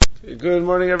Good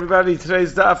morning, everybody.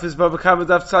 Today's daf is Bava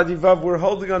Daf Tzadi Vav. We're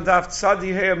holding on daf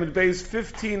Tzadi Hey Amid Beis,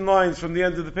 15 lines from the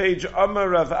end of the page. Amar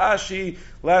Rav Ashi.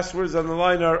 Last words on the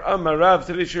line are Amar Rav.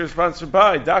 Today's share is sponsored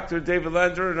by Dr. David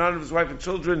Lander in honor of his wife and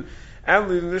children, and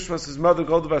Lina Nishmas, his mother,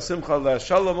 Golda Basimcha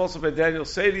Shalom, also by Daniel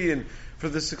Sadie, and for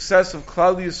the success of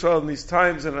Klal Yisrael in these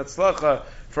times, and Atzlacha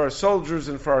for our soldiers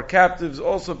and for our captives,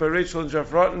 also by Rachel and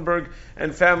Jeff Rottenberg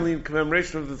and family in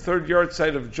commemoration of the third yard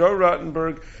site of Joe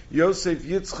Rottenberg, Yosef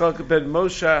Yitzchak ben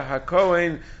Moshe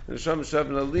HaKohen, and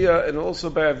Aliyah, and also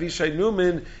by Avishai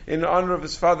Newman in honor of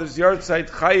his father's yard site,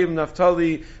 Chaim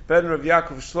Naftali ben Rav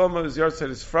Yaakov Shlomo. His yard site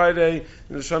is Friday,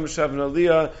 and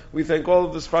Aliyah. We thank all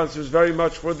of the sponsors very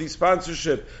much for the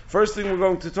sponsorship. First thing we're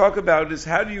going to talk about is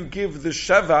how do you give the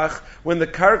shevach when the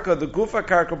karka, the gufa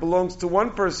karka, belongs to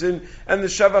one person and the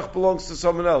shevach belongs to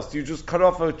someone else? Do you just cut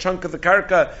off a chunk of the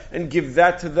karka and give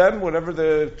that to them, whatever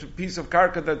the piece of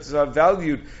karka that's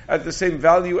valued at the same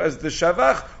value as the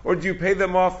shevach, or do you pay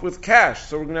them off with cash?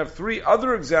 So we're going to have three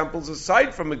other examples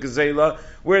aside from a gazela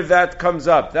where that comes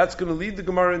up. That's going to lead the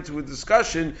Gemara into a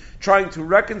discussion trying to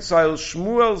reconcile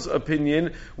Shmuel's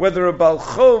opinion whether a Baal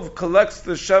Chov collects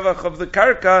the shevach of the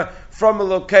karka from a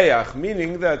lokeach,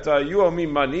 meaning that you owe me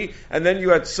money, and then you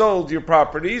had sold your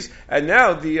properties, and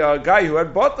now the guy who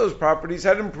had bought those properties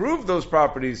had improved those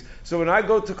properties. So when I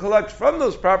go to collect from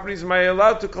those properties, am I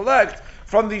allowed to collect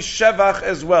from the shevach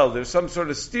as well? There's some sort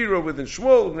of stira within Shmuel.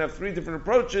 We're going to have three different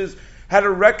approaches how to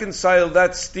reconcile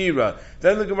that stira.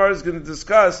 Then the Gemara is going to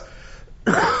discuss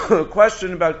a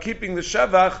question about keeping the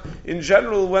shevach in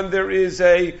general when there is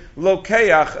a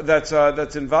lokeach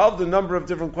that's involved, a number of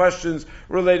different questions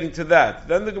relating to that.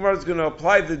 Then the Gemara is going to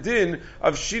apply the din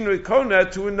of Shinuy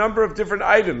Koneh to a number of different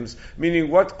items, meaning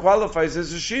what qualifies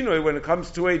as a Shinuy when it comes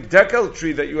to a dekel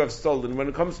tree that you have stolen, when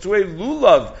it comes to a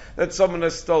lulav that someone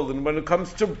has stolen, when it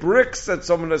comes to bricks that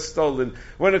someone has stolen,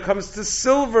 when it comes to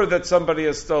silver that somebody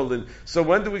has stolen. So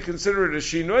when do we consider it a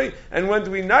Shinuy, and when do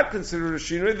we not consider it a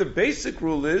Shinuy? The basic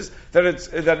rule is that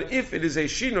if it is a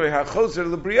Shinuy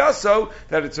hachozer lebriaso,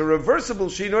 that it's a reversible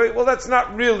Shinuy, well, that's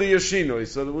not really a Shinuy.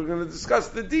 So we're going to discuss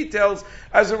the details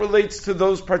as it relates to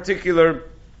those particular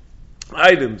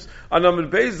items. On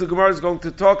Amud Beis, the Gemara is going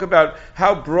to talk about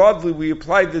how broadly we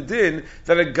apply the din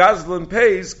that a gazlan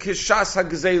pays kishas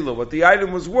hagazela, what the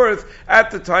item was worth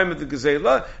at the time of the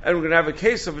gazela, and we're going to have a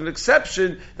case of an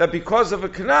exception that because of a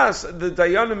knas, the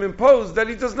dayanim imposed that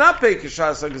he does not pay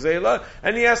kishas hagazela,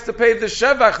 and he has to pay the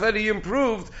shevach that he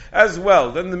improved as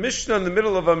well. Then the Mishnah in the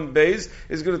middle of Amud Beis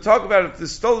is going to talk about if the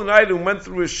stolen item went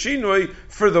through a shinui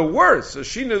for the worse, a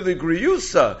shinui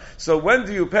ligriyusa. So when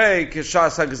do you pay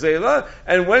kishas hagazela?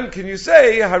 And when can you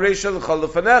say Haresha l'chol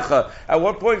lefanecha? At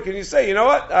what point can you say, you know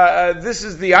what, this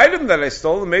is the item that I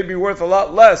stole, it may be worth a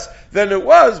lot less than it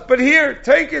was, but here,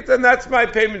 take it, and that's my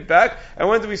payment back. And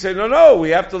when do we say, no,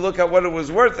 we have to look at what it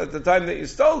was worth at the time that you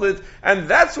stole it, and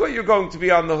that's what you're going to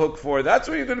be on the hook for. That's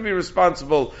what you're going to be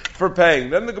responsible for paying.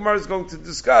 Then the Gemara is going to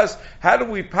discuss how do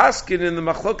we paskin in the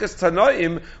machlokas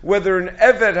tanoim whether an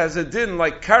eved has a din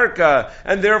like karka,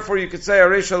 and therefore you could say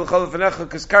Haresha l'chol lefanecha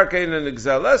because karka ain't an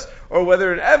exeles, or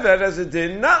whether an eved has a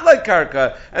din not like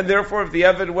karka, and therefore if the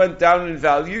eved went down in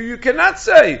value, you cannot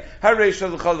say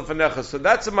Haresha l'chol lefanecha. So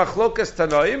that's a machlokas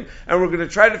tanoim, and we're going to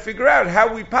try to figure out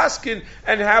how we paskin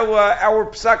and how our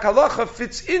psak halacha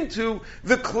fits into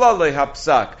the klalei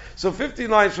hapsak. So 15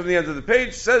 lines from the end of the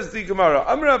page says the Gemara,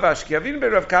 Amar Rav Ashki, Avinu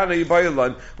ben Rav Kana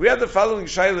Yibayalan. We had the following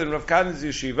shayla in Rav Kana's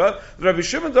yeshiva. Rabbi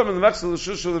Shimon Dam l'machzil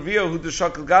l'shushul l'viyah hu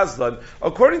d'shakal gazlan.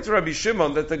 According to Rabbi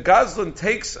Shimon, that the gazlan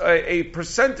takes a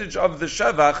percentage of the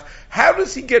shevach. How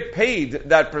does he get paid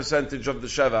that percentage of the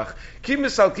shevach? Ki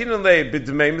misalkinan lei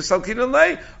b'dmei misalkinan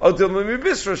lei or dilma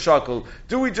mibisra shakel.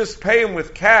 Do we just pay him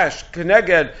with cash,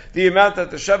 keneged, the amount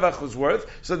that the shevach was worth?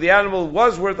 So the animal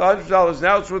was worth $100,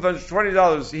 now it's worth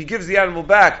 $120. He gives the animal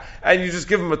back, and you just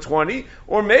give him a 20.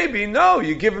 Or maybe, no,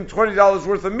 you give him $20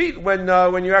 worth of meat when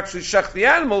you actually shech the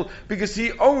animal, because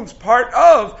he owns part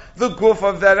of the guf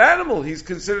of that animal. He's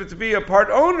considered to be a part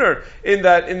owner in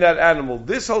that animal.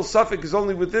 This whole suffix is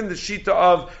only within the shita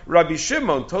of Rabbi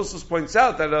Shimon. Tosfos points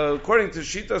out that according to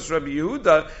shitas Rabbi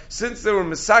Yehuda, since they were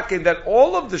misaken that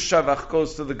all of the shevach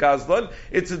goes to the gazlan,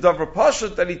 it's a davar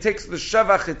pashut that he takes the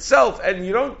shevach itself,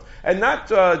 and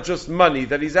not just money,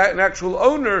 that he's an actual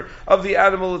owner of the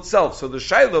animal itself. So the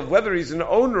shayla of whether he's an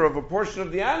owner of a portion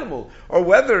of the animal or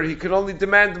whether he can only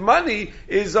demand money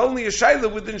is only a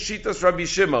shayla within shitas Rabbi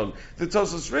Shimon. The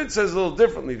Tosfos Rid says a little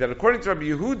differently, that according to Rabbi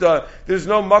Yehuda, there's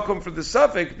no makom for the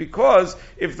suffix because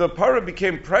if the para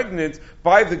became pregnant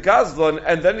by the gazlan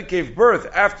and then it gave birth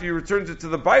after you returned it to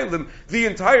the bailim, the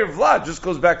entire vlad just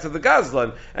goes back to the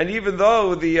gazlan. And even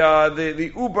though the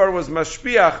ubar was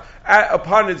mashpiach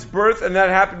upon its birth, and that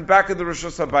happened back in the Rosh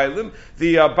Hashanah,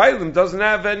 the bailim doesn't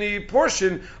have any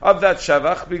portion of that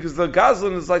shevach because the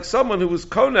gazlan is like someone who was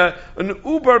koneh an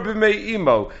ubar b'mei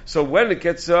imo. So when it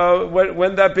gets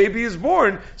when that baby is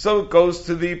born, so it goes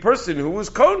to the person who was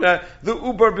koneh the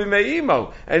ubar b'mei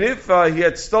imo. And if he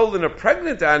had stolen a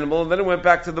pregnant animal and then it went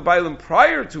back to the bailim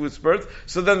prior to its birth,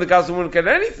 so then the gazlan wouldn't get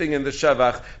anything in the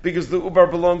shevach because the ubar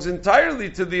belongs entirely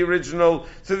to the original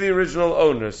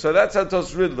owner. So that's how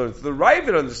Tos Rid learns. The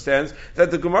Ravid understands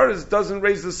that the Gemara doesn't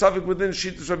raise the suffix within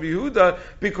Shittas Rabbi Yehuda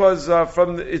because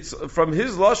from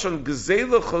his lashon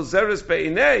Gezela Choseres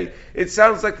Be'inei, it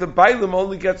sounds like the bailim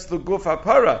only gets the guf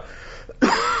hapara,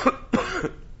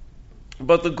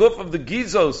 but the guf of the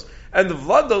gizos and the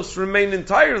vlados remain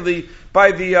entirely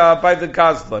by the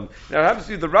gazlan. Now it happens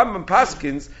to be the Rambam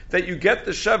Paskins that you get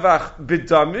the shevach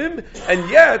bidamim, and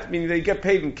yet, meaning they get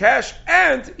paid in cash,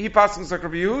 and he paskins like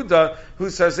Rabbi Yehuda, who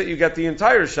says that you get the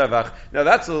entire shevach. Now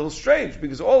that's a little strange,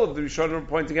 because all of the Rishonim are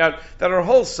pointing out that our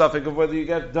whole suffix of whether you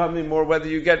get damim or whether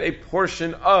you get a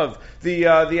portion of the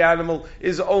animal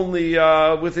is only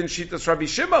within Shittas Rabbi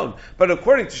Shimon. But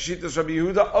according to Shittas Rabbi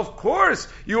Yehuda, of course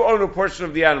you own a portion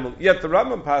of the animal. Yet the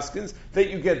Rambam Paskins that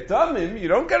you get damim, you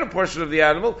don't get a portion of the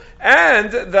animal,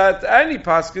 and he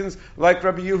paskins like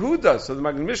Rabbi Yehuda. So the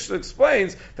Magen Mishnah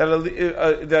explains that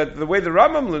the way the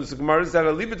Rambam learns the Gemara is that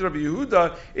alibit Rabbi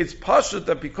Yehuda, it's pashut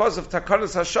that because of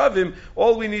takanas hashavim,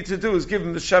 all we need to do is give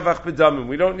him the shevach b'damim.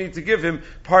 We don't need to give him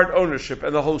part ownership,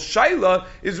 and the whole shaila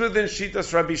is within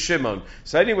Shitas Rabbi Shimon.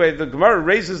 So anyway, the Gemara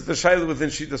raises the shaila within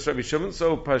Shitas Rabbi Shimon.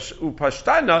 So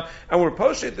upashtana, and we're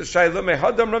poshet the shaila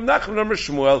mehadam Rav Nachman Amar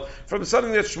Shmuel from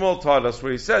something that Shmuel taught us,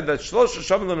 where he said that shlosh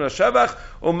shamim shevach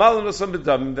umalin osam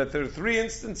b'damim, that there are three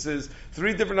instances,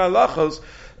 three different halachos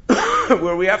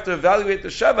where we have to evaluate the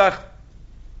shevach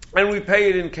and we pay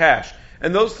it in cash.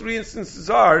 And those three instances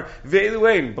are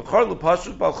ve'eluein b'char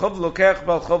l'pashut b'alchov lokech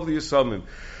b'alchov l'yisomim.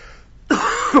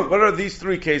 What are these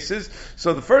three cases?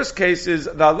 So the first case is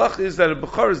the halach is that a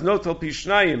b'char is notel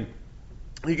pishnayim.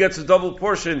 He gets a double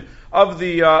portion of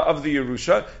the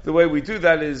Yerusha. The way we do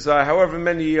that is, however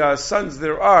many sons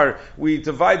there are, we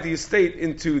divide the estate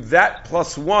into that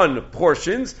plus one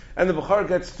portions, and the Bechar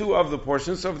gets two of the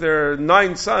portions. So if there are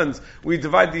 9 sons, we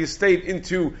divide the estate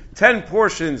into 10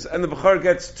 portions, and the Bechar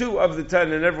gets 2 of the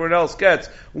 10, and everyone else gets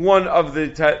 1 of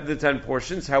the 10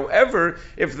 portions. However,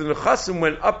 if the Nechasim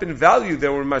went up in value, they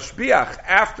were mashbiach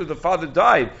after the father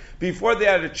died, before they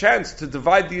had a chance to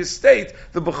divide the estate,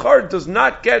 the Bechar does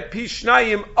not get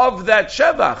pishnayim of that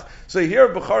shevach. So here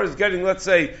Bechar is getting, let's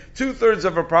say, 2/3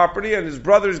 of a property, and his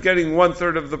brother is getting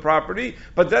 1/3 of the property,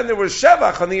 but then there was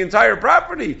shevach on the entire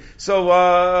property. So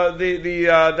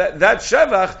that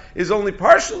shevach is only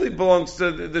partially belongs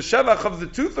to the shevach of the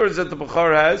 2/3 that the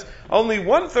Bechar has. Only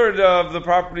 1/3 of the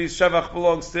property's shevach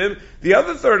belongs to him. The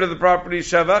other third of the property's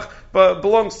shevach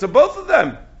belongs to both of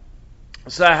them.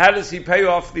 So how does he pay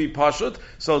off the pashut?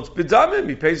 So it's bidamim.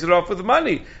 He pays it off with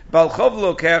money. Balchov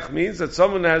lokech means that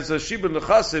someone has a shiba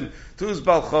nechasim to his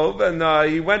balchov, and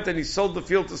he went and he sold the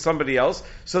field to somebody else.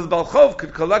 So the balchov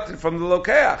could collect it from the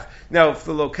lokeach. Now, if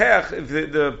the lokeach, if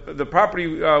the property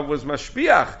was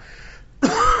mashpiach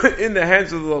in the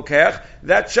hands of the lokeach,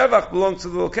 that shevach belongs to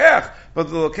the lokeach. But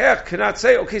the lokeach cannot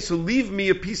say, okay, so leave me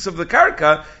a piece of the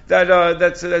karka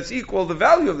that's equal the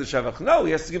value of the shevach. No,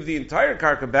 he has to give the entire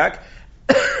karka back,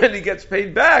 and he gets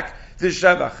paid back the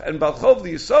shevach. And balchov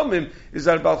the yisomim is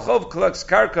that balchov collects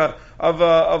karka of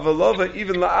a lova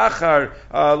even la'achar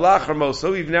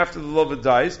moso, even after the lova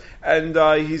dies, and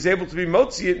he's able to be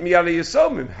motzi it miyala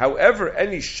yisomim. However,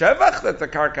 any shevach that the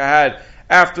karka had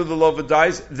after the lova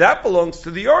dies, that belongs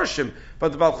to the yorshim.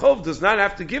 But the balchov does not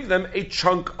have to give them a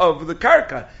chunk of the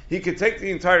karka. He could take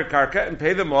the entire karka and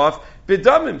pay them off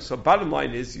bidamim. So bottom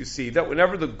line is, you see that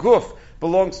whenever the guf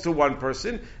belongs to one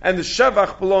person and the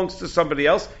shevach belongs to somebody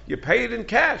else, you pay it in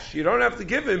cash. You don't have to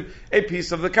give him a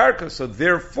piece of the karka. So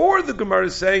therefore the Gemara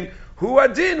is saying, Hu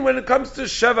adin when it comes to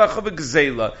shevach of a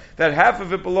gzela, that half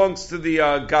of it belongs to the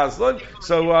gazlan,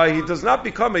 so he does not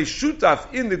become a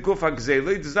shutaf in the guf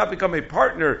gzela. He does not become a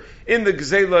partner in the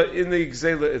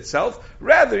gzela itself.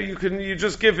 Rather, you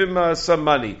just give him some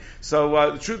money.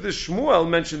 So the truth is, Shmuel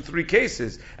mentioned 3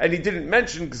 cases, and he didn't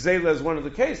mention gzela as one of the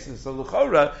cases. So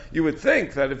l'chora, you would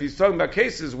think that if he's talking about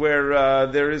cases where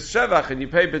there is shevach and you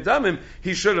pay bedamim,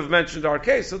 he should have mentioned our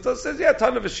case. So it says, yeah,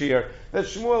 ton of a shir, that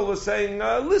Shmuel was saying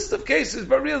a list of cases,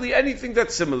 but really anything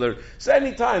that's similar. So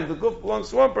anytime the guf belongs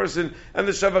to one person and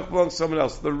the shevach belongs to someone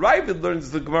else. The Ravid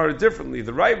learns the Gemara differently.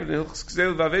 The Ravid in Hilchos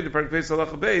Ksel Vaved Parak Beis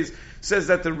Halacha Beis says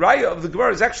that the raya of the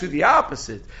Gemara is actually the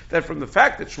opposite. That from the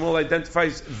fact that Shmuel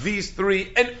identifies these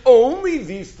three and only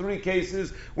these three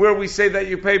cases where we say that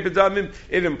you pay bedamim,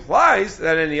 it implies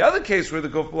that any other case where the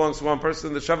guf belongs to one person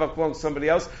and the shevach belongs to somebody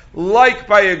else, like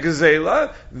by a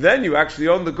gazela, then you actually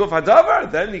own the guf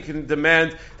hadavar. Then he can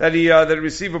demand that he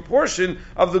receive a portion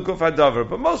of the guf hadavar.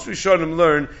 But most Rishonim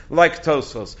learn like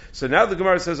Tosfos. So now the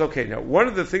Gemara says, okay, now one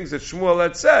of the things that Shmuel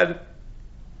had said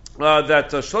that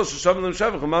Shlosh Shavim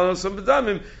Shavach Amal Sam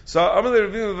Bedamim. So Amal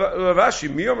Rav Ashi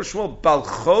Miyom Shmuel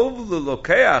Balchov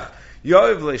LeLokeach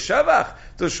Yoav LeShavach.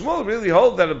 Does Shmuel really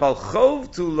hold that a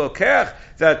balchov to lokeach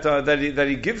that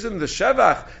he gives him the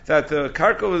shevach, that the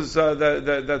karka was that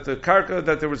the karka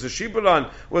that there was a shibud on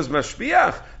was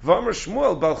mashbiach? V'amar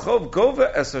Shmuel balchov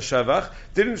gova es shevach.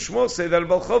 Didn't Shmuel say that a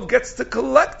balchov gets to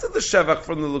collect the shevach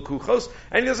from the lekuchos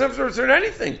and he doesn't have to return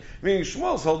anything? Meaning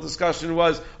Shmuel's whole discussion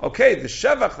was, okay, the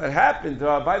shevach that happened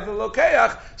by the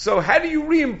lokeach, so how do you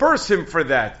reimburse him for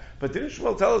that? But didn't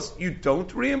Shmuel tell us you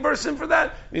don't reimburse him for that?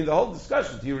 I mean, the whole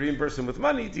discussion, do you reimburse him with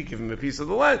money? Do you give him a piece of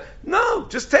the land? No,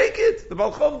 just take it. The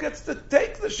Balchov gets to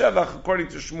take the Shevach according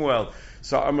to Shmuel.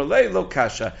 So Amalei lo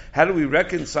kasha. How do we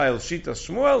reconcile Shita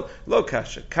Shmuel? Lo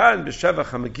kasha. Kan b'shevach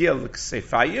hamagia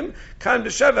l'ksefayim. Kan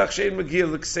b'shevach shein magia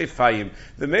l'ksefayim.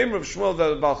 The name of Shmuel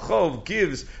that the Balchov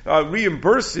gives,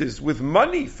 reimburses with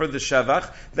money for the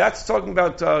shevach. That's talking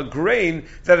about grain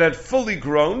that had fully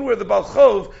grown, where the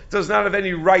Balchov does not have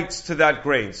any rights to that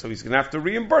grain. So he's going to have to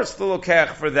reimburse the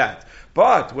lokeach for that.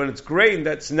 But when it's grain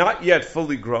that's not yet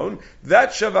fully grown, that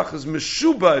shevach is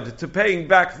meshubad to paying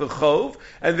back the chov,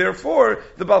 and therefore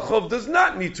the balchov does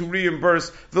not need to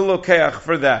reimburse the lokeach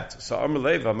for that. So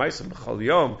Amaleva Maisa B'chol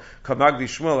Yom Kamagdi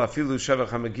Shmuel Afilu Shevach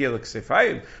Hamagia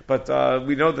L'Ksefayim. But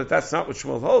we know that that's not what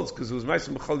Shmuel holds, because it was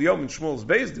Maisa B'chol Yom in Shmuel's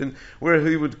Beis Din where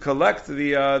he would collect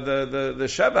the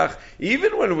shevach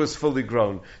even when it was fully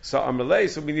grown. So Amalei,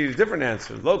 so we need a different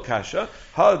answer. Lo kasha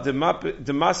ha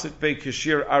demasik be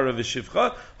kashir ara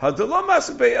v'shivcha ha delo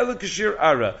masik be ela kashir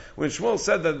ara. When Shmuel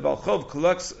said that Balchov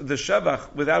collects the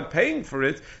shevach without paying for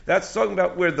it, that's talking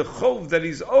about where the chov that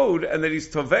he's owed and that he's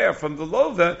toveh from the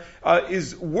lova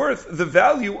is worth the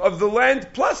value of the land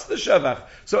plus the shevach.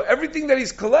 So everything that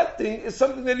he's collecting is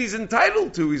something that he's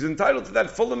entitled to. He's entitled to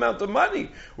that full amount of money.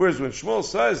 Whereas when Shmuel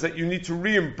says that you need to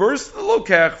reimburse the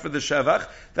lokeach for the shevach,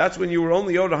 that's when you were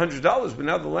only owed $100, but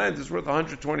now the land is worth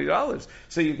 $120.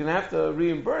 So you're going to have to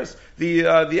reimburse the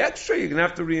extra. You're going to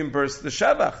have to reimburse the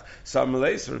shevach. So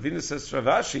Amalei, so Ravina says to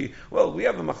Rav Ashi, well, we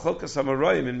have a machlokas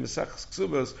amaroyim in Mesech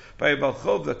Ksubos by a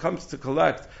balchov that comes to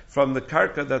collect from the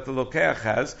karka that the lokeach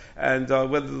has, and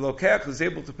whether the lokeach is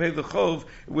able to pay the chov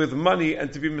with money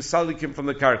and to be misalikim from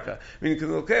the karka. I mean,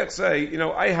 can the lokeach say,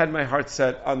 I had my heart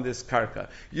set on this karka.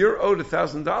 You're owed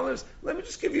 $1,000. Let me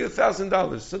just give you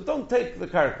 $1,000. So don't take the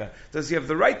karka. Does he have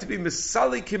the right to be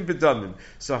misalikim bedamim?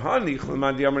 So hani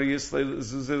chlamandi amar yislei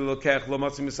zuzil lokeach lo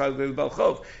matzi misalik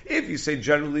balchov. If you say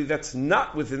generally that's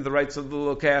not within the rights of the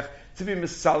lokeach to be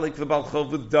misalik the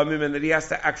balchov with damim, and that he has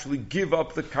to actually give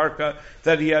up the karka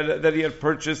that he had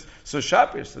purchased. So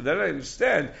shapir. So then I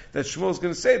understand that Shmuel is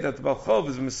going to say that the balchov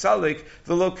is misalik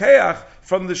the lokeach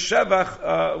from the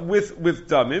shevach with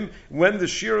damim, when the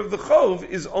shear of the chov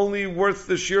is only worth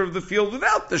the shear of the field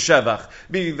without the shevach.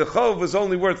 Meaning the chov was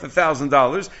only worth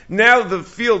 $1,000. Now the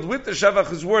field with the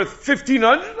shevach is worth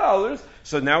 $1,500.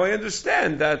 So now I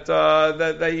understand that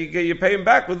you pay him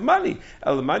back with money.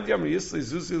 But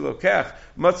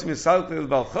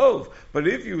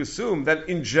if you assume that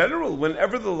in general,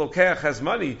 whenever the lokeach has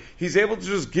money, he's able to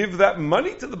just give that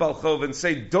money to the balchov and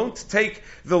say, don't take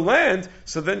the land,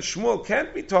 so then Shmuel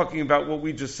can't be talking about what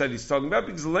we just said he's talking about,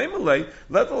 because let the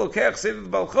lokeach say to the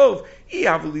balchov,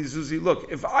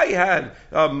 look, if I had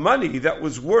money that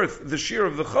was worth the shear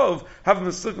of the chov,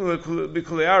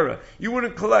 you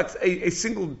wouldn't collect a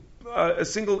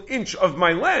single inch of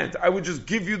my land. I would just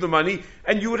give you the money,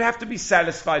 and you would have to be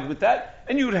satisfied with that,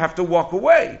 and you would have to walk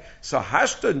away. So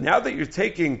hashta, now that you're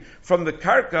taking from the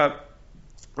karka,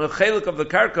 the chelik of the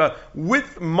karka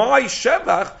with my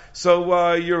shevach,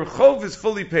 so your chov is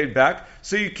fully paid back,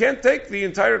 so you can't take the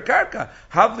entire karka.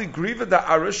 Havli griva da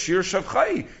ara shir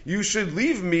shavchai. You should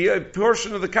leave me a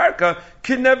portion of the karka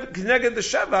kineged the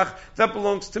shevach that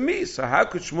belongs to me. So how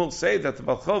could Shmuel say that the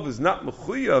balchov is not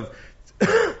mechuyav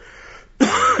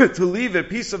to leave a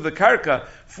piece of the karka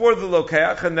for the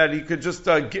lokeach, and that he could just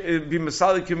be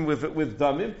masalikim with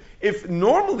damim. If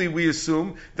normally we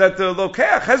assume that the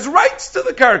lokeach has rights to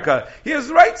the karka, he has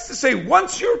rights to say,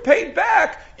 once you're paid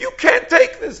back, you can't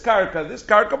take this karka. This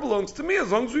karka belongs to me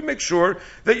as long as we make sure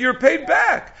that you're paid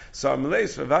back. So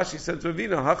Amalei, Rav Ashi said to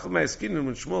Ravina, Hachamay Eskinin,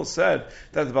 when Shmuel said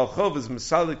that the Balchov is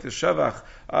masalik the shavach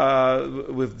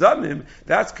with damim,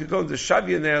 that's kagon the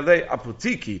shavia ne'alei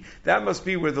apotiki. That must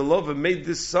be where the lova made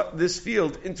this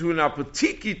field into an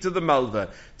apotiki to the malva.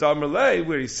 To Amalei,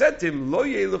 where he said to him, Lo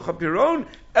yelucha piron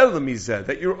elamizeh,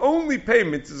 that your only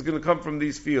payment is going to come from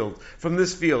this field.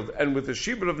 And with the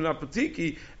shibur of an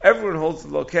apotiki, everyone holds the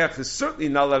lokeach is certainly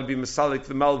not allowed to be masalik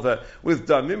the malva with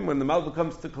damim. When the malva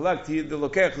comes to collect, the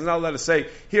lokeach is not allowed to say,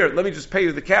 here, let me just pay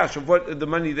you the cash of what the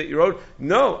money that you're owed.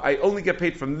 No, I only get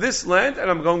paid from this land, and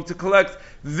I'm going to collect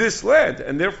this land.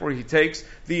 And therefore he takes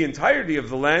the entirety of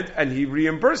the land, and he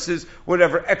reimburses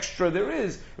whatever extra there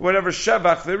is, whatever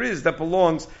shevach there is that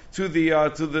belongs to the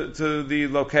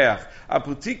lokeach.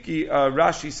 Apotiki,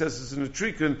 Rashi says, is an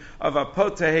atrikun of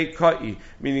apotehe kai,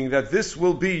 meaning that this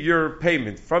will be your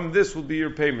payment. From this will be your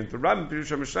payment. The Rambam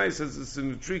Pirush HaMishnah says it's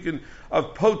an atrikun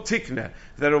of potikna,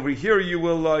 that over here you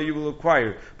will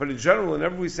acquire. But in general,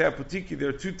 whenever we say apotiki, there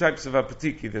are two types of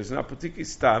apotiki. There's an apotiki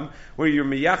stam, where you're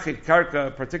miyachid karka,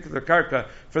 a particular karka,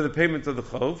 for the payment of the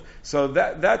chov. So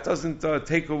that doesn't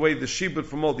take away the shibud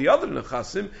from all the other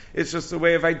nechasim. It's just a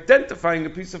way of identifying a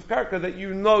piece of karka that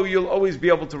you know you'll always be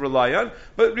able to rely on.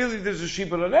 But really, there's a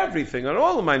shibud on everything, on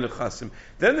all of my nechasim.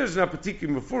 Then there's an apotiki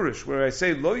mefurish, where I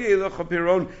say lo ye'elecha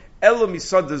piron ela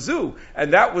misadazu,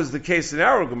 and that was the case in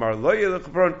our Gemara, lo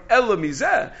ye'elecha piron ela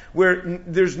mizeh, where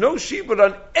there's no shibud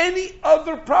on any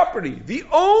other property. The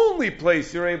only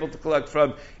place you're able to collect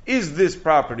from is this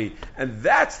property, and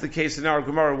that's the case in our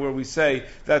Gemara, where we say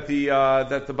that the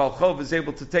balchov is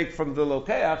able to take from the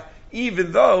lokeach.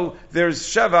 Even though there's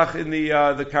shevach in the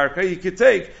karka, he could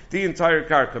take the entire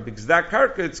karka, because that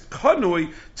karka, it's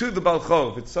kanui to the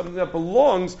balchov. It's something that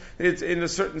belongs, it's in a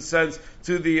certain sense,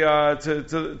 to the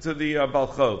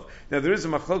balchov. Now there is a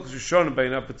machlokes rishonim by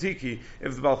an apotiki.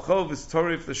 If the balchov is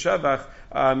torif the shevach,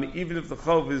 even if the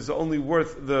chov is only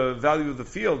worth the value of the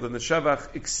field, and the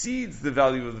shevach exceeds the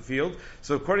value of the field.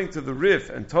 So according to the Rif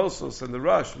and Tosos and the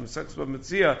Rush from Sex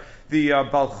Mitzia, the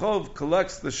balchov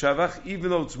collects the shevach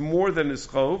even though it's more than his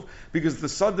chov, because the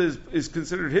sada is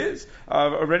considered his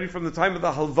already from the time of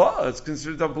the halva. It's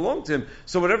considered to belong to him.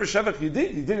 So whatever shevach he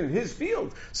did in his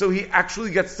field. So he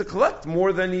actually gets to collect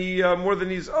more than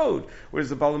he's owed. Whereas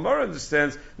the Balamara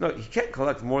understands, no, he can't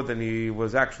collect more than he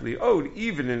was actually owed,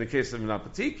 even in the case of an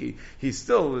apotiki. He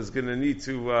still is going to need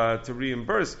to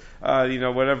reimburse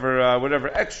whatever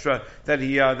extra that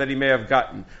he may have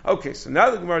gotten. Okay, so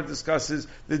now the Gemara discusses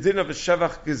the din of a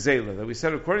shevach gezela, that we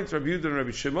said according to Rabbi Yehuda and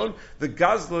Rabbi Shimon, the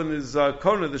gazlan is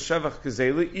koneh the shevach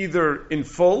gezela either in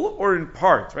full or in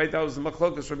part. Right, that was the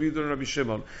machlokas Rabbi Yehuda and Rabbi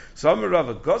Shimon. So Amar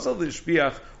Rava gazal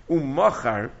l'ishbiach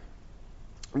umachar.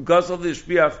 Gazal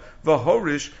l'ishbiach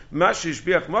v'horish mashi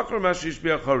ishbiach makar mashi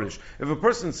ishbiach horish. If a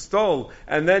person stole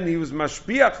and then he was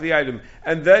mashbiach the item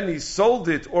and then he sold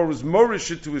it or was morish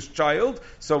it to his child,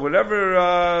 so whatever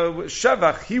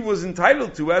shevach he was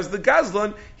entitled to as the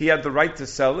gazlan, he had the right to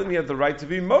sell and he had the right to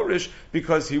be morish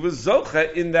because he was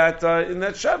zoche in that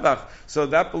shevach. So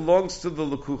that belongs to the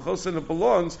lekuchos and it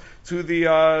belongs to the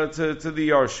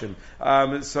yarshim.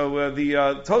 So the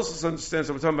Tosos understands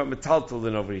that we're talking about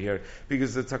metaltalin over here,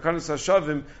 because the takanas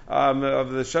hashavim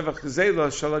of the shevach gezela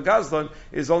shala gazlan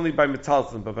is only by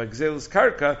metaltalin, but by gezela's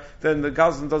karka, then the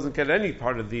gazlan doesn't get any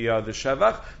part of the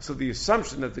shevach. So the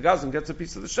assumption that the gazlan gets a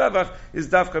piece of the shevach is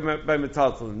dafka by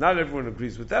metaltalin. Not everyone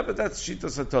agrees with that, but that's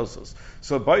shitas hatosos.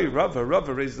 So by Rava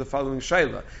raises the following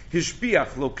shaila: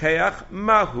 hishbiach lokeach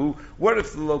mahu. What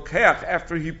if the lokeach,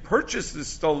 after he purchased this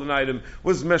stolen item,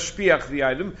 was meshpiach the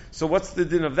item? So what's the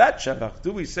din of that shevach?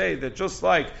 Do we say that just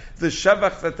like the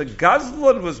shevach that the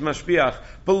gazlan was mashbiach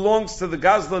belongs to the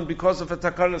gazlan because of a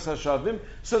takanas hashavim,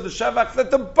 so the shevach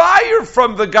that the buyer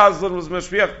from the gazlan was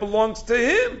mashbiach belongs to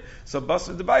him? So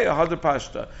basar debaya hadar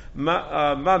pashta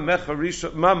ma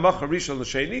mecharisha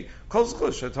l'sheni kol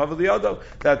zchush atav liyado,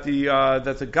 that the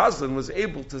gazlan was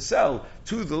able to sell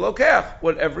to the lokeach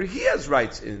whatever he has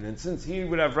rights in, and since he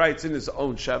would have rights in his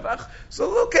own shevach, so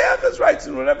the lokeach has rights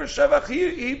in whatever shevach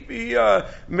he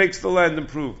makes the land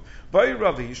improved. What if the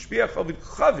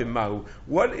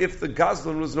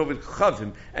gazlan was novid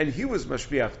chavim and he was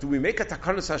mashbiach? Do we make a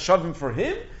takanas hashavim for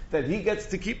him? that he gets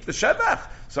to keep the shevach.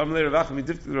 You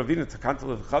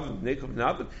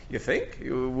think?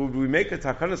 Would we make a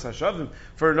takanas hashavim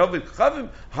for an ovid chavim?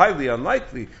 Highly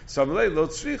unlikely. No,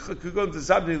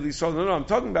 I'm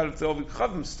talking about if the ovid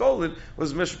chavim stole it,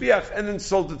 was meshbiach, and then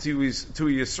sold it to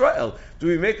Yisrael. Do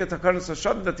we make a takanas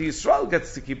hashavim that the Yisrael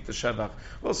gets to keep the shevach?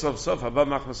 Well, the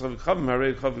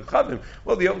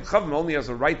ovid chavim only has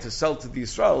a right to sell to the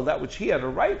Yisrael that which he had a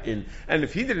right in, and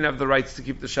if he didn't have the rights to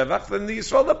keep the shevach, then the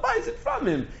Yisrael that buys it from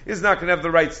him is not going to have the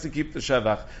rights to keep the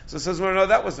shevach. So it says, well, no,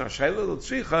 that was not shayla.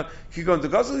 L'tzricha ki gon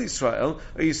degazel Yisrael.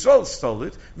 Yisrael stole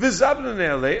it, v'zabna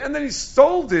ne'alei, and then he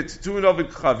sold it to an ovid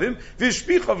chavim.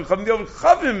 V'shpich ovid chavim. The ovid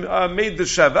chavim made the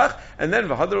shevach, and then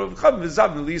v'hadar ovid chavim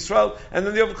v'zabna Yisrael, and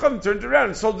then the ovid chavim turned around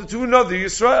and sold it to another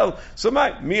Yisrael. So mi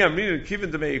amrin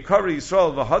kivin demei ikari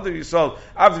Yisrael v'hadar Yisrael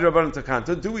avdi rabbanan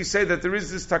takanta. Do we say that there is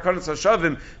this takanas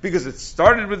hashavim because it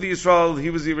started with the Yisrael,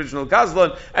 he was the original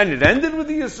gazlan, and it ended with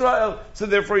the Yisrael, so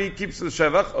therefore he keeps the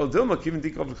shevach?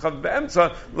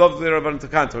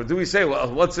 Or do we say,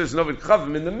 well, once there's no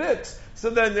chavim in the mix, so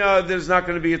then there's not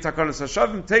going to be a takanas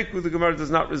hashavim? Take with the Gemara does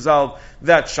not resolve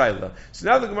that shaila. So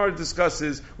now the Gemara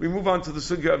discusses, we move on to the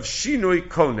sugya of Shinuy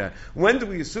Koneh. When do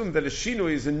we assume that a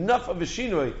Shinuy is enough of a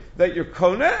Shinuy that you're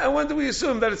Koneh, and when do we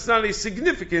assume that it's not a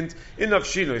significant enough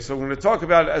Shinuy? So we're going to talk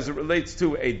about it as it relates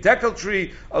to a decal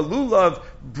tree, a lulav,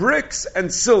 bricks,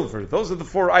 and silver. Those are the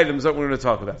four items that we're going to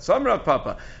talk about. So Amrav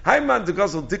Papa, a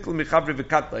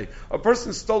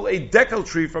person stole a decal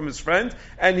tree from his friend,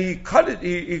 and he cut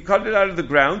it out of the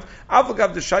ground.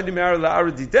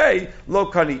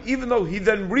 Even though he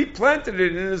then replanted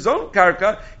it in his own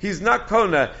karka, he's not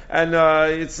kona, and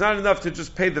it's not enough to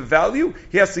just pay the value.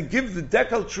 He has to give the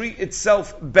decal tree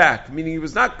itself back, meaning he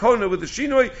was not kona with the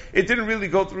shinoi. It didn't really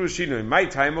go through a shinoi. My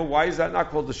timer, why is that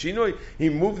not called a shinoi? He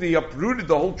uprooted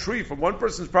the whole tree from one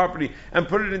person's property and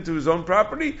put it into his own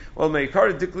property. Well,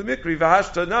 meikar dikla mikri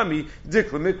v'hashta nami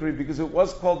dikla mikri, because it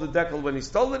was called a decal when he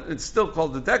stole it, and it's still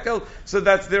called the decal, so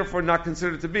that's therefore not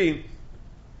considered to be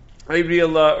a real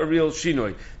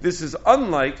shinoi. This is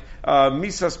unlike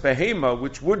misas behema,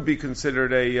 which would be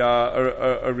considered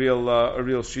a real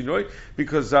shinoi,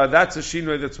 because that's a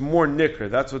shinoi that's more nicker.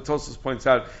 That's what Tosos points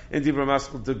out in Dibra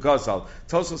Maskal de Gazal.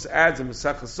 Tosos adds in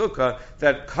Masechah Sukkah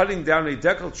that cutting down a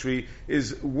decal tree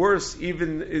is worse,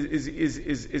 even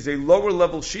is a lower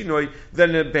level shinoi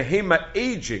than a behema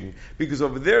aging, because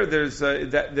over there's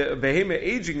that the behema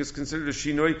aging is considered a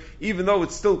shinoi, even though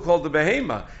it's still called a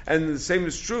behema. And the same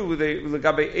is true with a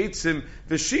legabe eitzim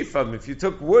v'shifam. If you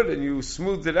took wood and you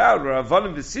smoothed it out, or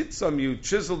avanim v'sitzam, you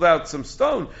chiseled out some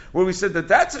stone, where we said that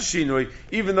that's a shinoi,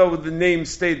 even though the name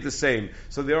stayed the same.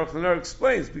 So the Aruch LaNer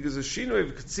explains, because a shinoi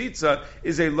of katzitza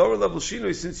is a lower level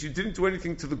shinoi, since you didn't do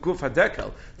anything to the guf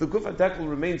hadekel. The guf hadekel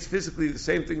remains physically the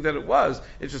same thing that it was,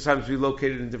 it just happens to be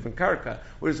located in different karka.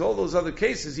 Whereas all those other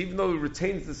cases, even though it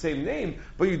retains the same name,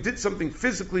 but you did something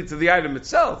physically to the item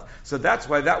itself, so that's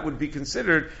why that would be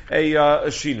considered a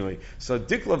shinoi. So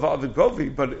dikla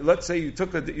v'avigovi, but let's say you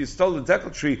stole a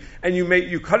decal tree and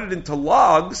you cut it into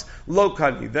logs, lo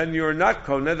kani, then you're not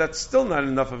kona. That's still not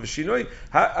enough of a shinoi.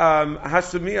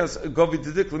 Hashemias govi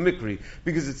dikla mikri,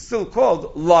 because it's still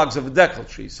called logs of a decal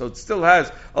tree, so it still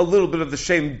has a little bit of the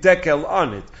same dekel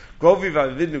on it.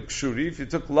 If you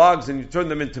took logs and you turned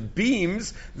them into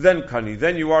beams, then kani,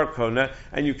 then you are kona,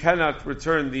 and you cannot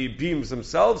return the beams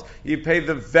themselves. You pay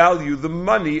the value, the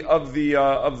money of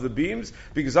the beams,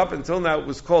 because up until now it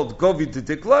was called govi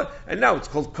dikla, and now it's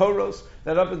called koros.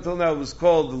 That up until now was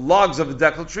called logs of a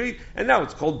decal tree, and now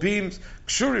it's called beams.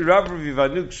 Kshuri ravri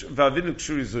vavinu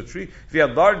kshuri zutri. If you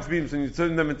had large beams and you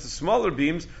turn them into smaller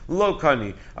beams, lo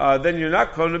kani. Then you're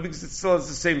not kona, because it still has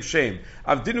the same shame.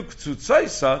 Avdinu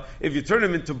ktsutsaisa. If you turn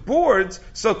them into boards,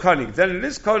 so kani. Then it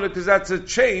is kona, because that's a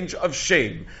change of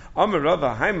shame.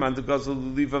 Amarava haiman the gazal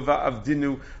lulivava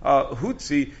avdinu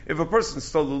hutzi. If a person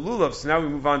stole a lulav, so now we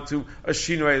move on to a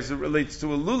shinoi as it relates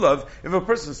to a lulav. If a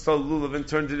person stole a lulav and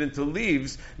turned it into leaves,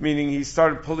 meaning he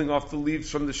started pulling off the leaves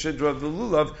from the shidra of the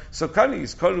lulav, so kani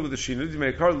is kona with the shinoi. You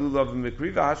may call lulav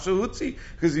mikri v'hashu hutzi,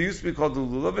 because it used to be called the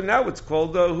lulav, and now it's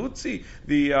called hutzi.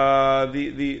 The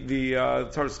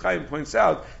Toras Chaim points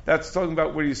out that's talking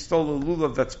about where you stole a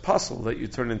lulav that's puzzle that you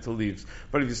turn into leaves.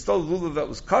 But if you stole a lulav that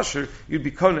was kosher, you'd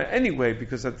be kona anyway,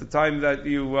 because at the time that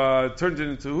you turned it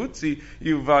into hutzi,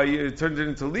 you turned it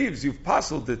into leaves, you've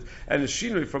puzzled it, and a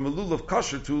shinoi from a lulav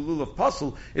kosher to a lulav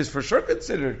puzzle is for sure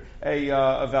considered a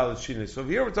valid shinoi. So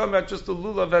here we're talking about just a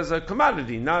lulav as a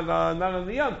commodity, not on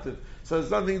the yantiv. So it's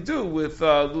nothing to do with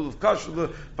lulav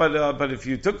kasher. But if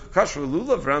you took a kasher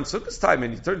lulav around Sukkot's time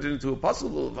and you turned it into a puzzle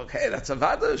lulav, okay, that's a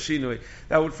vada shinoi.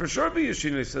 That would for sure be a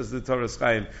shinoi, says the Toras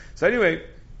Chaim. So anyway,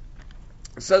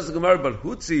 Says the Gemara, but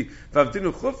Hutzi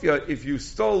Vavdinu Chufya, if you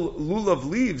stole lulav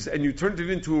leaves and you turned it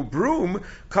into a broom,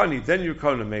 Kani, then you're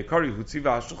Kona Meikari Hutzi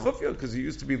Vashal Chufya, because it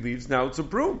used to be leaves, now it's a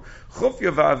broom.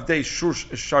 Chufya Vavdei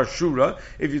Sharshura,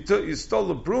 if you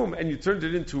stole a broom and you turned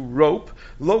it into rope,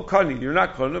 Lo Kani, you're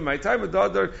not Kona, my time of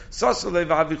Dadar, Sasale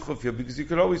Vahavi Chufya, because you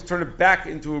could always turn it back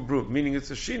into a broom, meaning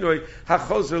it's a Shinuy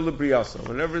HaChozer Libriaso.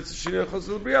 Whenever it's a Shinuy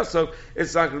HaChozer Libriaso,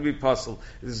 it's not going to be puzzle.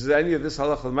 This is any of this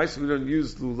halacha l'maisa. We don't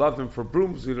use lulavim for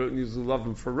brooms. We don't use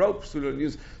lulavim for ropes. We don't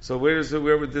use. So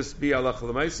where would this be halacha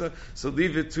l'maisa? So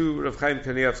leave it to Rav Chaim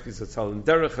Kanievsky Zatzal. In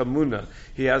Derech Hamuna,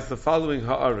 he has the following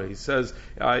ha'ara. He says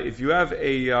if you have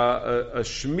a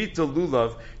shmita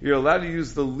lulav, you're allowed to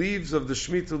use the leaves of the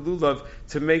shmita lulav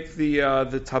to make the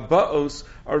tabaos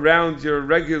around your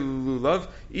regular lulav,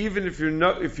 even if you're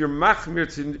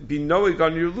machmir to be noig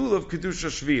on your lulav kedusha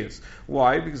shvius.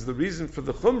 Why? Because the reason for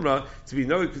the chumrah to be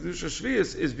noig kedusha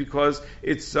shvius is because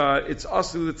it's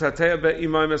asul tateya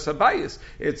be'imay mesabayis.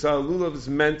 It's lulav is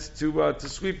meant to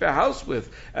sweep a house with,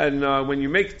 and when you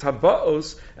make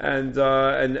tabaos and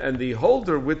the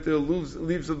holder with the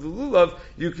leaves of the lulav,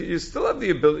 you still have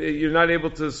the ability. You're not able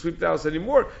to sweep the house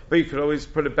anymore, but you could always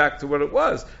put it back to what it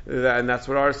was, and that's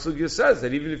what our sugya says.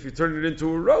 That even if you turn it into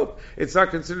a rope, it's not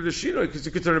considered a shinoi because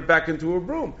you could turn it back into a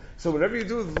broom. So whatever you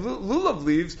do with lulav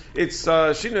leaves, it's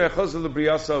shinoi achozel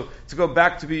lebriaso to go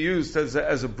back to be used as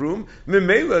a broom.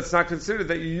 Mimela, it's not considered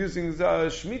that you're using the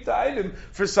shmita item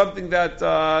for something that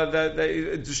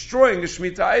destroying a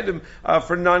shmita item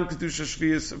for non kedusha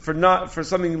shvius for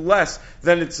something less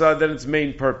than its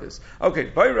main purpose. Okay,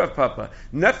 by Rav Papa,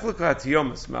 nefluka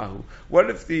tiyomas mahu. What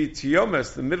if the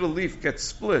tiyomas, the middle leaf, gets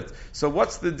split? So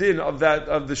what's the din of the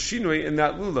shinui in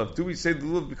that lulav? Do we say the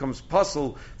lulav becomes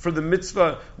puzzle for the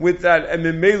mitzvah with that, and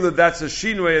memela that's a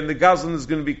shinui, and the gazlan is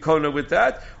going to be kona with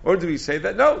that? Or do we say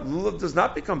that no, lulav does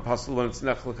not become puzzle when it's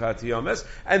nefluka tiyomas,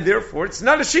 and therefore it's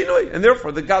not a shinui, and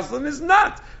therefore the gazlan is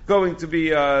not going to be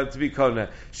kona?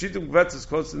 Shittum Gvetzes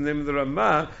quotes the name of the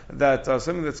Ramah that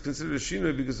something that's considered a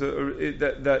shinui because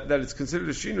that it's considered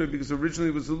a shinui because originally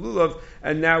it was a lulav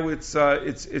and now it's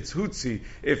hutzi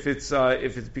if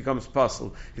it becomes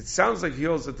puzzle. It sounds like he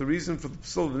holds that the reason for the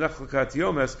psul of nechlekat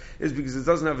yomes is because it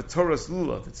doesn't have a Torah's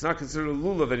lulav. It's not considered a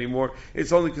lulav anymore.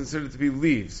 It's only considered to be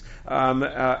leaves.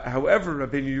 However,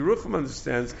 Rabbeinu Yerucham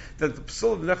understands that the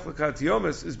psul of nechlekat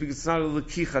yomes is because it's not a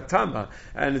lekichatama,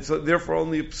 and it's therefore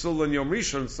only a psul on Yom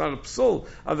Rishon. It's not a psul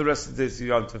on the rest of the days of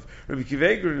Yom Tov. Rabbi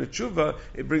Kiveger in the Tshuva,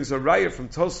 it brings a raya from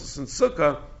Tosfos and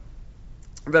Sukkah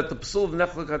that the psul of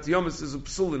neflekat yomis is a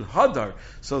psul in hadar.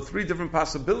 So three different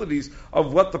possibilities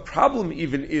of what the problem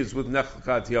even is with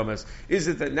neflekat yomis. Is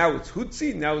it that now it's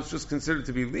hutzi, now it's just considered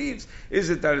to be leaves? Is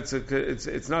it that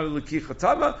it's not a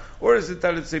lekichatama, or is it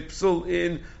that it's a psul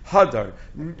in hadar?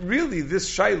 Really, this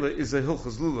shaila is a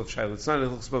hilchos lulav shaila. It's not a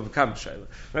hilchos bava kama shaila.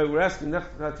 Right? We're asking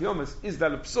neflekat yomis, is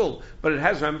that a psul? But it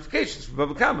has ramifications for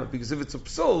bava kama, because if it's a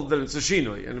psul, then it's a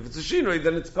shinoi, and if it's a shinoi,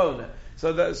 then it's kona.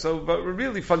 But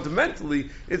really, fundamentally,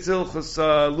 it's ilchus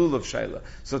lulav shaila.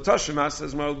 So Tashima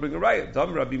says, "I'll bring a riot."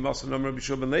 Dam Rabbi Masa, Dam Rabbi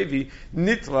Shua ben Levi,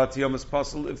 nitla tiyomas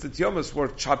pasul. If the tiyomas were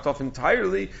chopped off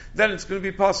entirely, then it's going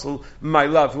to be pasul. My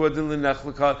love, who adin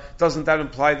lenechlika. Doesn't that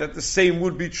imply that the same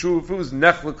would be true if it was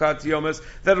nechlika tiyomas?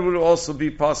 That it would also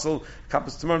be pasul.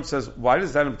 Kappas Tamarim says, why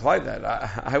does that imply that?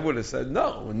 I would have said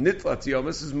no. Nitla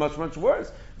tiyomas is much, much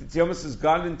worse. The tiyomas is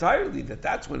gone entirely.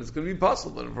 That's when it's going to be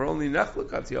pasul. But if we're only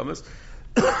nechlika tiyomas,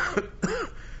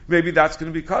 maybe that's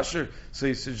going to be kosher. So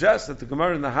he suggests that the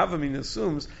Gemara in the Havamin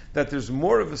assumes that there's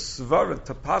more of a svara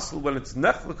to pasul when it's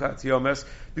nechlukat yomes,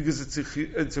 because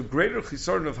it's a greater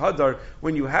chisaron of hadar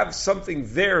when you have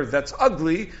something there that's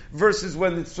ugly versus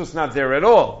when it's just not there at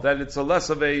all. Then it's a less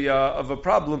of a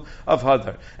problem of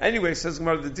hadar. Anyway, says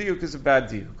Gemara, the diuk is a bad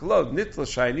diuk. Nitla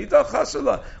shayni da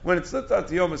chasula. When it's nitlat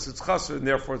yomes, it's chaser, and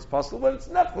therefore it's pasul. When it's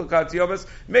nechlukat yomes,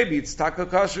 maybe it's taka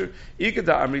kosher.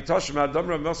 Ikeda amri toshim adam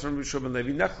rav Moshe Rishon ben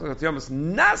Levi nechlukat yomes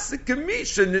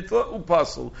nasikamisha nitla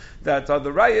upasul. That the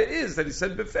raya is that he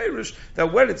said beferish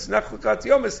that when it's nechlukat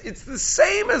yomes, it's the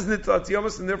same as nitlat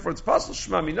yomes, and therefore it's pasul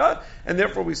shma minah, and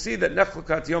therefore we see that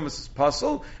nechlukat yomes is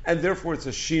pasul, and therefore it's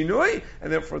a shinoi,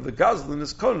 and therefore the gazlan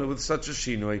is kona with such a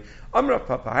shinoi. Amra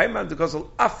papa hayman the gazal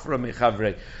afra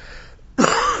mechavrei.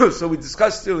 So we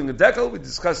discussed stealing a dekel, we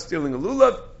discussed stealing a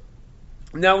lulav.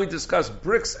 Now we discuss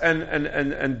bricks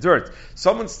and dirt.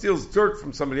 Someone steals dirt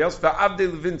from somebody else, va'avde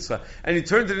levinsa, and he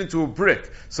turned it into a brick.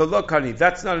 So look, honey,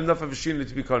 that's not enough of a shinuy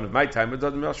to be koneh. My time it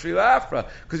doesn't afra,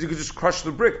 because you could just crush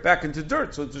the brick back into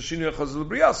dirt. So it's a shinuy chazal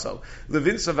briaso.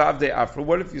 Levinsa va'avde afra.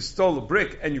 What if you stole a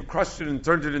brick and you crushed it and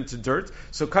turned it into dirt?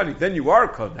 So honey, then you are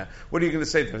koneh. What are you going to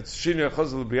say? That it's shinuy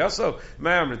chazal briaso?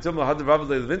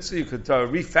 You could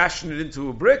refashion it into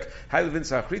a brick.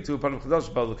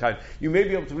 You may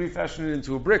be able to refashion it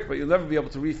into a brick, but you'll never be able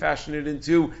to refashion it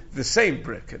into the same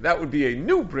brick. That would be a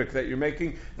new brick that you're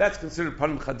making. That's considered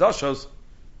panim chadashos,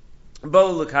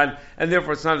 and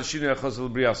therefore it's not a shinuy chazal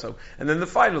briaso. And then the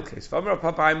final case,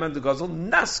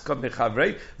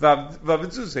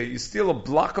 you steal a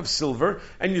block of silver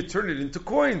and you turn it into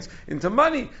coins, into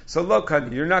money. So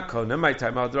lokan, you're not koneh. My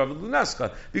time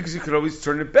because you could always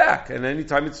turn it back, and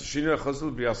anytime it's a shinuy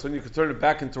chazal briaso, and you could turn it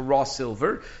back into raw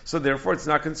silver. So therefore, it's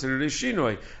not considered a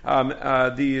shinuy.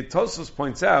 The Tosfos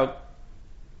points out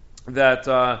that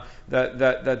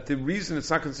the reason it's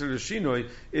not considered a shinuy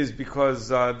is because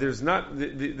there's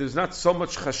not so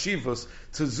much chashivus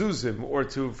to zuzim, or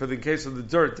for the case of the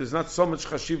dirt, there's not so much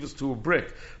chashivus to a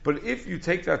brick. But if you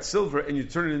take that silver and you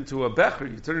turn it into a becher,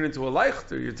 you turn it into a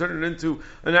leichter, you turn it into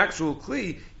an actual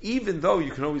kli, even though you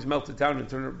can always melt it down and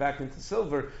turn it back into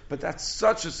silver, but that's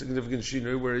such a significant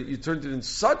shinuy where you turned it into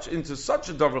such a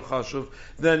davar chashuv,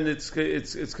 then it's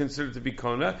considered to be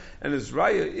koneh. And his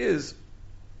raya is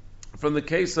from the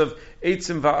case of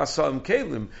Eitzim va'asam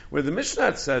kelim, where the Mishnah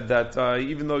had said that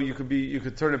even though you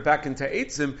could turn it back into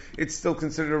Eitzim, it's still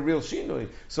considered a real shinuy.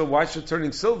 So why should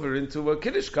turning silver into a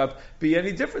kiddush cup be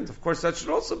any different? Of course, that should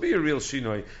also be a real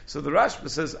shinuy. So the Rashba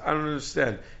says, I don't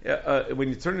understand. When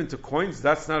you turn it into coins,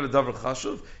 that's not a davar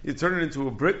chashuv. You turn it into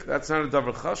a brick, that's not a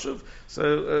davar chashuv.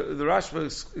 So the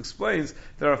Rashba explains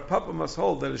that Rav Papa must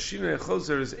hold that a shinuy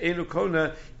choser is einu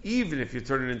koneh, even if you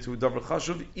turn it into a davar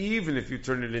chashuv, even if you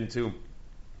turn it into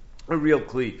a real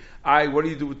kli. What do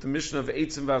you do with the Mishnah of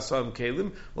Eitzim v'asam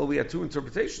kelim? Well, we had two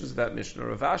interpretations of that Mishnah.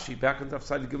 Rav Ashi, back on Daf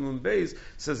Sadi Gimel and Beis,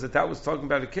 says that was talking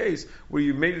about a case where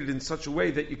you made it in such a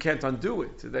way that you can't undo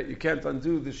it, that you can't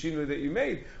undo the shinuy that you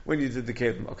made when you did the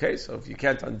kelim. Okay, so if you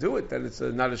can't undo it, then it's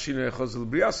not a shinuy chazal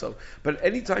briaso. But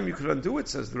anytime you could undo it,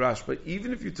 says the Rashba,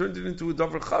 even if you turned it into a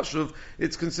davar chashuv,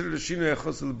 it's considered a shinuy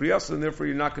chazal briaso, and therefore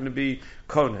you're not going to be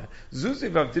koneh. Zuzi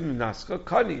v'avdinu naska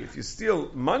kani. If you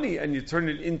steal money and you turn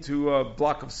it into a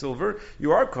block of silver,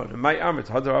 you are koneh. My amit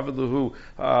hadar avaluhu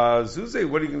zuze.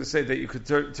 What are you going to say, that you could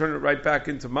turn it right back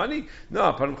into money?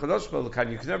 No, panim chadash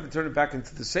b'lekan. You can never turn it back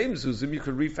into the same zuzim. You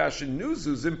could refashion new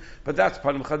zuzim, but that's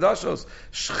panim chadashos.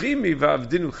 Shchimi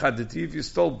v'avdinu chadati. If you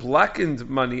stole blackened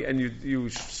money and you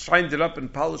shined it up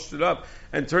and polished it up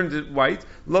and turned it white,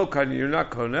 lo kani, you're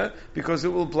not koneh, because it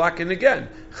will blacken again.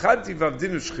 Chadti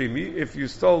v'avdinu shchimi. If you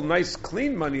stole nice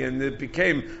clean money and it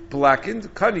became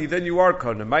blackened, kani, then you are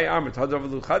koneh. My amit hadar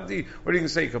avaluhu chadti. What are you going to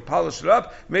say? You can polish it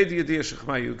up?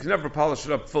 You can never polish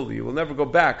it up fully. You will never go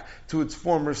back to its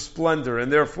former splendor,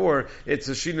 and therefore it's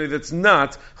a shinuy that's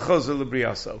not chazal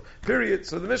briaso. Period.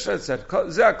 So the Mishnah said, that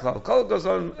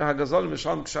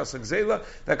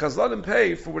Gazlanim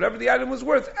pay for whatever the item was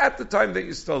worth at the time that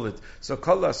you stole it. So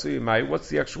kol lasui mai. What's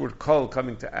the actual word kol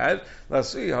coming to add?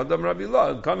 Lasui hadam rabbi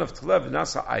la ganav tlev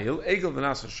nasa ayil egel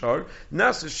v'nasa shar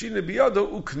nasa shina biyado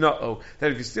uknao.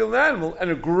 That if you steal an animal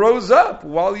and it grows up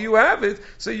while you have it,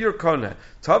 so you're koneh.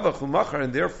 Tavach u'machar,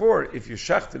 and therefore, if you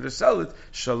shechted or sell it,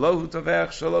 shalohu tavach,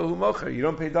 shalohu mocher. You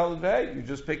don't pay daled v'hei, you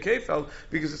just pay kefel,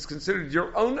 because it's considered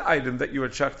your own item that you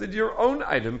had shechted, your own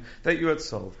item that you had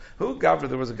sold. Who gavra?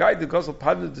 There was a guy that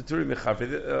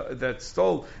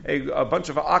stole a bunch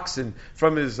of oxen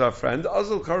from his friend,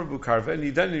 Azul Karabu Karva, and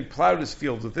he plowed his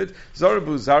field with it,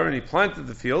 Zarabu Zara, and he planted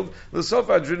the field, L'sof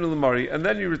Adrinu L'mari, and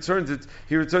then he returned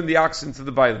the oxen to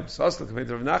the Bailim. So Asla Kamed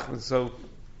Rav Nachman, so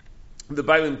the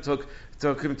Bailim took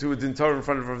him to a dintar in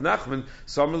front of Rav Nachman.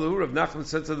 So Rav Nachman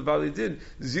said to the Bali Din,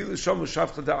 Zilu Shamu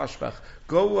Shavcha da Ashbach.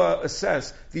 Go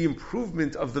assess the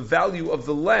improvement of the value of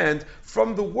the land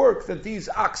from the work that these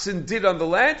oxen did on the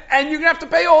land, and you're going to have to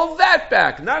pay all that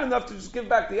back. Not enough to just give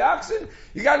back the oxen,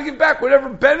 you got to give back whatever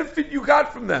benefit you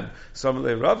got from them. So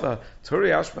Rava, Turi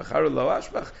Ashbach, Lo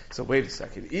Ashbach. So wait a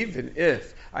second, even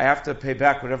if I have to pay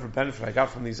back whatever benefit I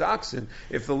got from these oxen,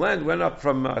 if the land went up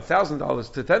from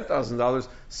 $1,000 to $10,000,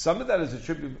 some of that is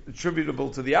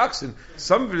attributable to the oxen,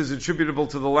 some of it is attributable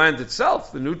to the land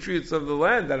itself, the nutrients of the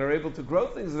land that are able to grow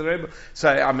grow things that are able. So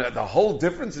I mean, the whole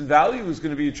difference in value is going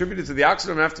to be attributed to the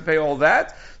oxen. I'm going to have to pay all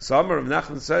that. So Rav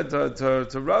Nachman said Rav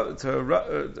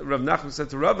Nachman said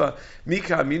to Rava,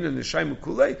 Mika Amina Nishai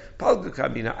Mukule Palga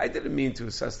Kamina. I didn't mean to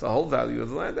assess the whole value of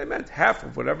the land. I meant half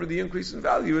of whatever the increase in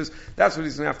value is. That's what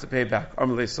he's going to have to pay back. But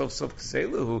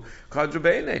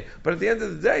at the end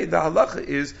of the day, the halacha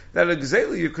is that a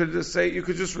gzela you could just say you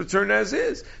could just return as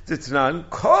is.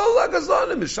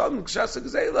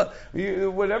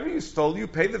 Whatever you stole, you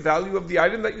pay the value of the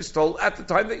item that you stole at the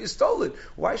time that you stole it.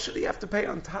 Why should he have to pay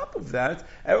on top of that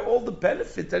all the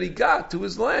benefit that he got to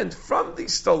his land from the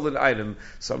stolen item?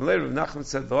 Some later Rav Nachman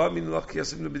said,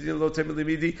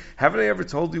 haven't I ever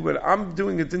told you when I'm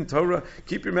doing a din Torah,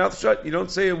 keep your mouth shut, you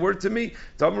don't say a word to me?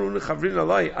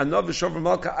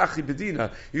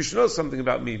 You should know something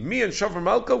about me. Me and Shavar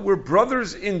Malka were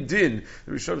brothers in din.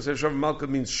 The Rishon says Shavar Malka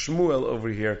means Shmuel over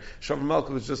here. Shavar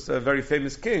Malka was just a very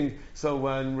famous king. So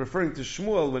when referring to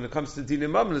Shmuel, when it comes to Dinei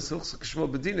Mamlis,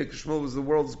 Shmuel was the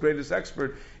world's greatest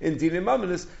expert in Dinei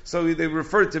Mamlis, so they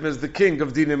referred to him as the king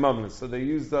of Dinei Mamlis. So they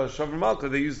used Shavar Malka,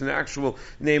 they used an actual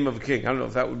name of a king. I don't know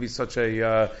if that would be such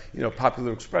a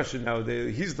popular expression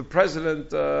nowadays. He's the president,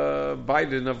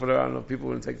 Biden of whatever. I don't know if people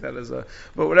wouldn't take that as a,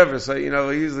 but whatever. So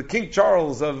he's the King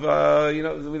Charles of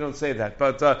we don't say that.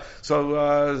 But so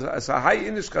Rav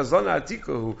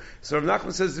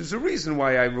Nachman says there's a reason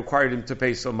why I required him to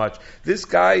pay so much. This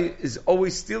guy is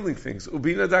always stealing things.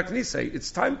 Ubina daknise.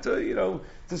 It's time to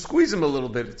to squeeze him a little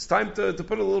bit. It's time to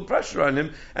put a little pressure on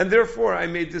him, and therefore I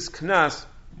made this knas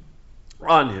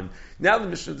on him. Now the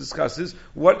Mishnah discusses,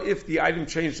 what if the item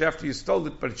changed after you stole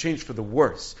it, but it changed for the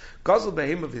worse? Gazel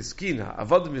behem of hiskina,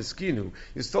 avadim hiskinu.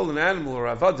 You stole an animal or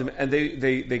avadim, and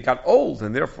they got old,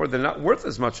 and therefore they're not worth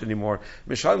as much anymore.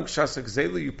 Mishalim kshasa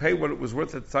gzela, you pay what it was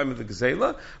worth at the time of the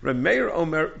gzela. Remeir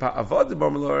omer ba'avadim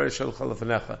armalor shel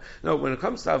chalafanecha. No, when it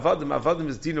comes to avadim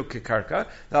is dino kekarka.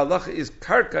 The halacha is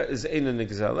karka is eina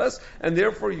nigzelas, and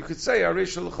therefore you could say arei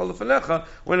shel chalafanecha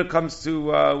when it comes to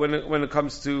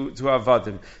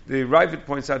avadim. The Ravid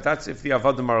points out that's if the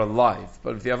avadim are alive,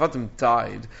 but if the avadim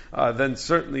died, then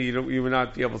certainly you would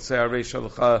not be able to say Arei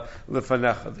Shalcha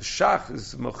Lefanecha. The Shach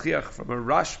is mochiach from a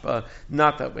Rashba,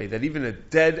 not that way. That even a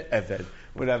dead eved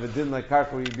would have a din like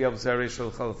karka where you'd be able to say Arei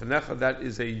Shalcha Lefanecha. That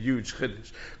is a huge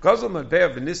chiddush. Gazel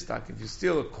Madbeya v'nistak. If you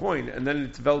steal a coin and then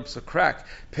it develops a crack,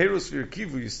 Perus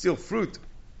v'yirkivu, you steal fruit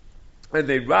and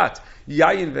they rot,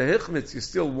 yayin vehichmitz, you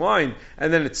steal wine,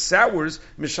 and then it sours,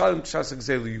 mishalim kshasa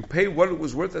gzelu. You pay what it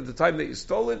was worth at the time that you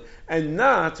stole it, and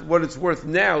not what it's worth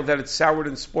now that it's soured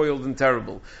and spoiled and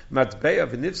terrible. Matbeya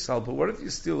v'nifsal, but what if you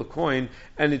steal a coin,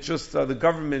 and it just, the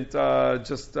government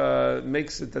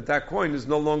makes it that coin is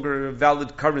no longer a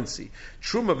valid currency.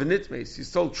 Truma v'nitmes, you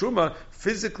stole truma,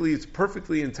 physically it's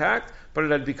perfectly intact, but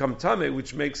it had become tameh,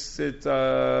 which makes it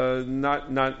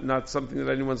not something that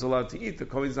anyone's allowed to eat. The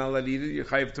kohen's not allowed to eat it, you're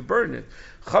chayiv to burn it.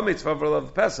 Chametz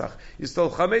v'avralav Pesach. You stole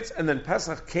chametz, and then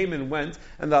Pesach came and went,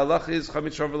 and the halacha is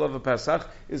chametz v'avralav Pesach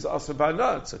is asur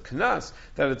ba'ana. It's a knas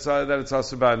that it's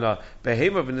asur ba'ana.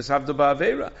 Behema v'nisavda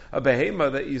ba'avera. A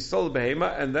behema that you stole a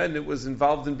behema, and then it was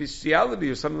involved in bestiality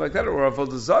or something like that, or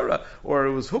avodah zara, or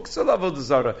it was huktzal avodah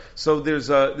zara. So there's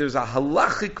a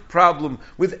halachic problem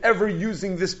with ever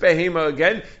using this behema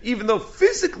again, even though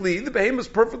physically the behema is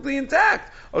perfectly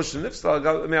intact. Or the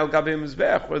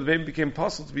behema became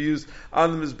possible to be used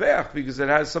on the mizbeach because it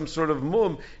has some sort of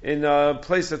mum in a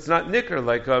place that's not nicker,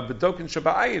 like bedokin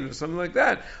shaba'ayin or something like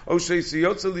that. Or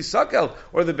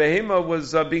the behema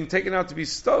was being taken out to be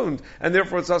stoned, and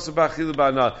therefore it's also ba'achil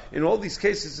ba'ana. In all these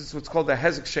cases, it's what's called a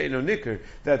hezek she'eno nicker,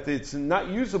 that it's not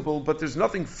usable, but there's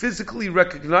nothing physically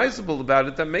recognizable about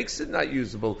it that makes it not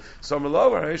usable. So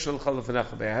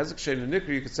hezek she'eno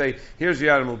nicker, you could say, here's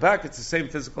your animal back, it's the same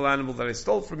physical animal that I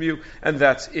stole from you, and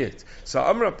that's it. So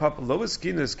Amra Papa lo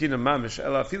skina mamish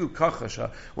ela afilu kachasha.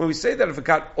 When we say that if it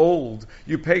got old,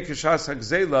 you pay kashas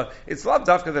hagzela, it's lav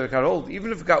dafka that it got old.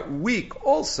 Even if it got weak,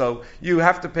 also you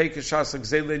have to pay kashas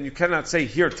hagzela, and you cannot say,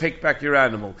 here, take back your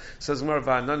animal. It says Mar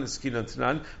va'anan skina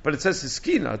tanan, but it says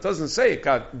skina. It doesn't say it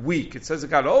got weak. It says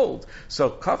it got old. So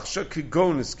kachasha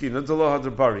kigon skina delo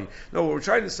hadarbari. No, what we're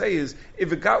trying to say is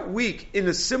if it got weak in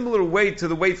a similar way to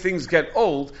the way things get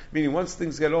old, meaning once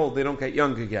things get old, they don't get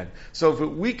young again. So if it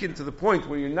weakened to the point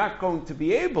where you're not going to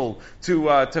be able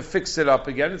to fix it up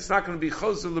again, it's not going to be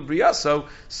choser l'briyaso.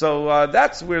 So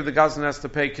that's where the gazan has to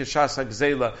pay kishas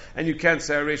hagzela, and you can't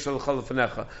say arei shel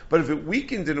chalafanecha. But if it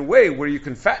weakened in a way where you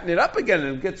can fatten it up again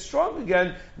and get strong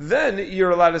again, then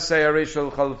you're allowed to say arei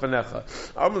shel chalafanecha.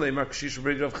 Amalei mar kshish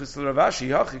b'reid Rav Chisda Rav Ashi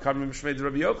hachi kam mishmei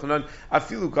Rabbi Yochanan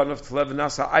afilu ganav tlev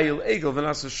nasa ayil egel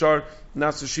v'nasa shar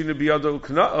nasa Shinuy Shina biyado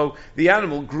kna'o, the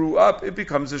animal grew up, it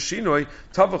becomes a Shinuy,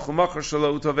 Tavach u'machar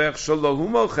shelo u'tovech shelo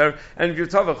hu'mocher, and if you're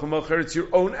Tavach u'mocher, it's your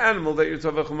own animal that you're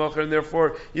Tavach u'mocher, and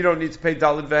therefore you don't need to pay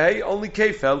Daled Vehei, only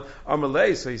Kefel,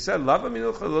 Amalei. So he said, Lava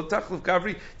minilcha lo tachluf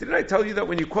gavri. Didn't I tell you that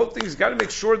when you quote things, you got to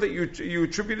make sure that you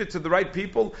attribute it to the right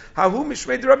people? Hahu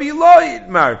mishmei Rabbi Ilah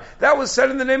Yitmar. That was said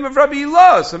in the name of Rabbi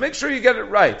Ilah, so make sure you get it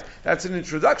right. That's an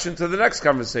introduction to the next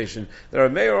conversation. There are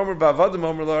Meir Omer Ba'avadim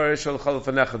Omer Lo Arei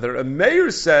L'Chalafanecha. There a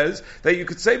Meir says that you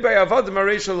could say by Avadim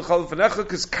Arei L'Chalafanecha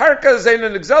because Karka is an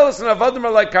exelis and Avadim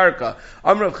are like Karka.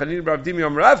 Amrav Chanin Rav Dimi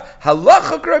Amrav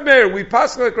Halachak Rav Meir. We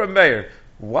pass like Rav Meir.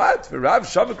 What? Rav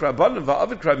Shavik Rabbanan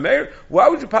va'avik Rav Meir? Why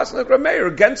would you pass like Rav Meir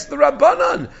against the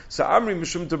Rabbanan? So Amri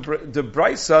Mishum de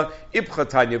Brisa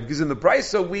Ibchatanya, because in the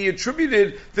Brisa we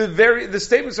attributed the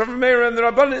statements of Rav Meir and the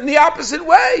Rabbanan in the opposite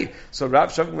way. So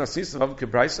Rav Shavik Masnisa va'avik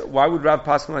Brisa. Why would Rav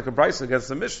pass like a Brisa against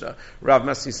the Mishnah? Rav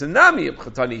Masnisa Nami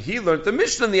Ibchatanya. He learned the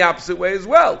Mishnah in the opposite way as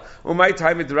well. Umay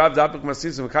Taimi de Rav Dabik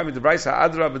Masnisa v'kami de Brisa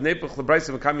Adra b'nepach the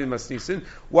Brisa v'kami Masnisin.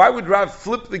 Why would Rav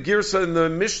flip the girsa in the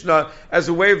Mishnah as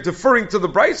a way of deferring to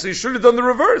the Brisa? He should have done the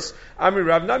reverse. Amri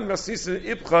Rav Nami Masnisa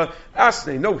Ibcha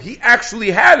Asne. No, he actually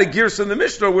had a girsa in the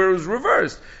Mishnah where it was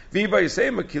reversed. That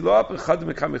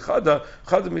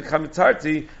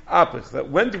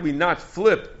when do we not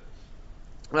flip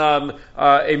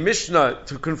a Mishnah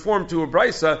to conform to a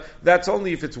Brisa? That's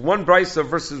only if it's one Brisa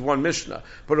versus one Mishnah.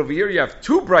 But over here you have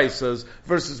two Brisas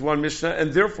versus one Mishnah,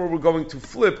 and therefore we're going to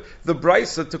flip the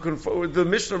Brisa to conform, the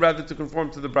Mishnah rather, to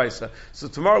conform to the Brisa. So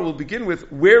tomorrow we'll begin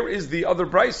with where is the other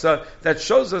Brisa that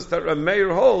shows us that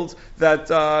Meir holds that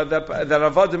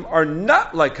Avadim are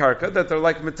not like Karka, that they're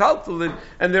like Metaltalin,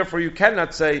 and therefore you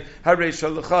cannot say Harei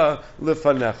Shalacha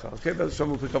Lefanecha. Okay,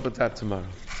 we'll pick up with that tomorrow.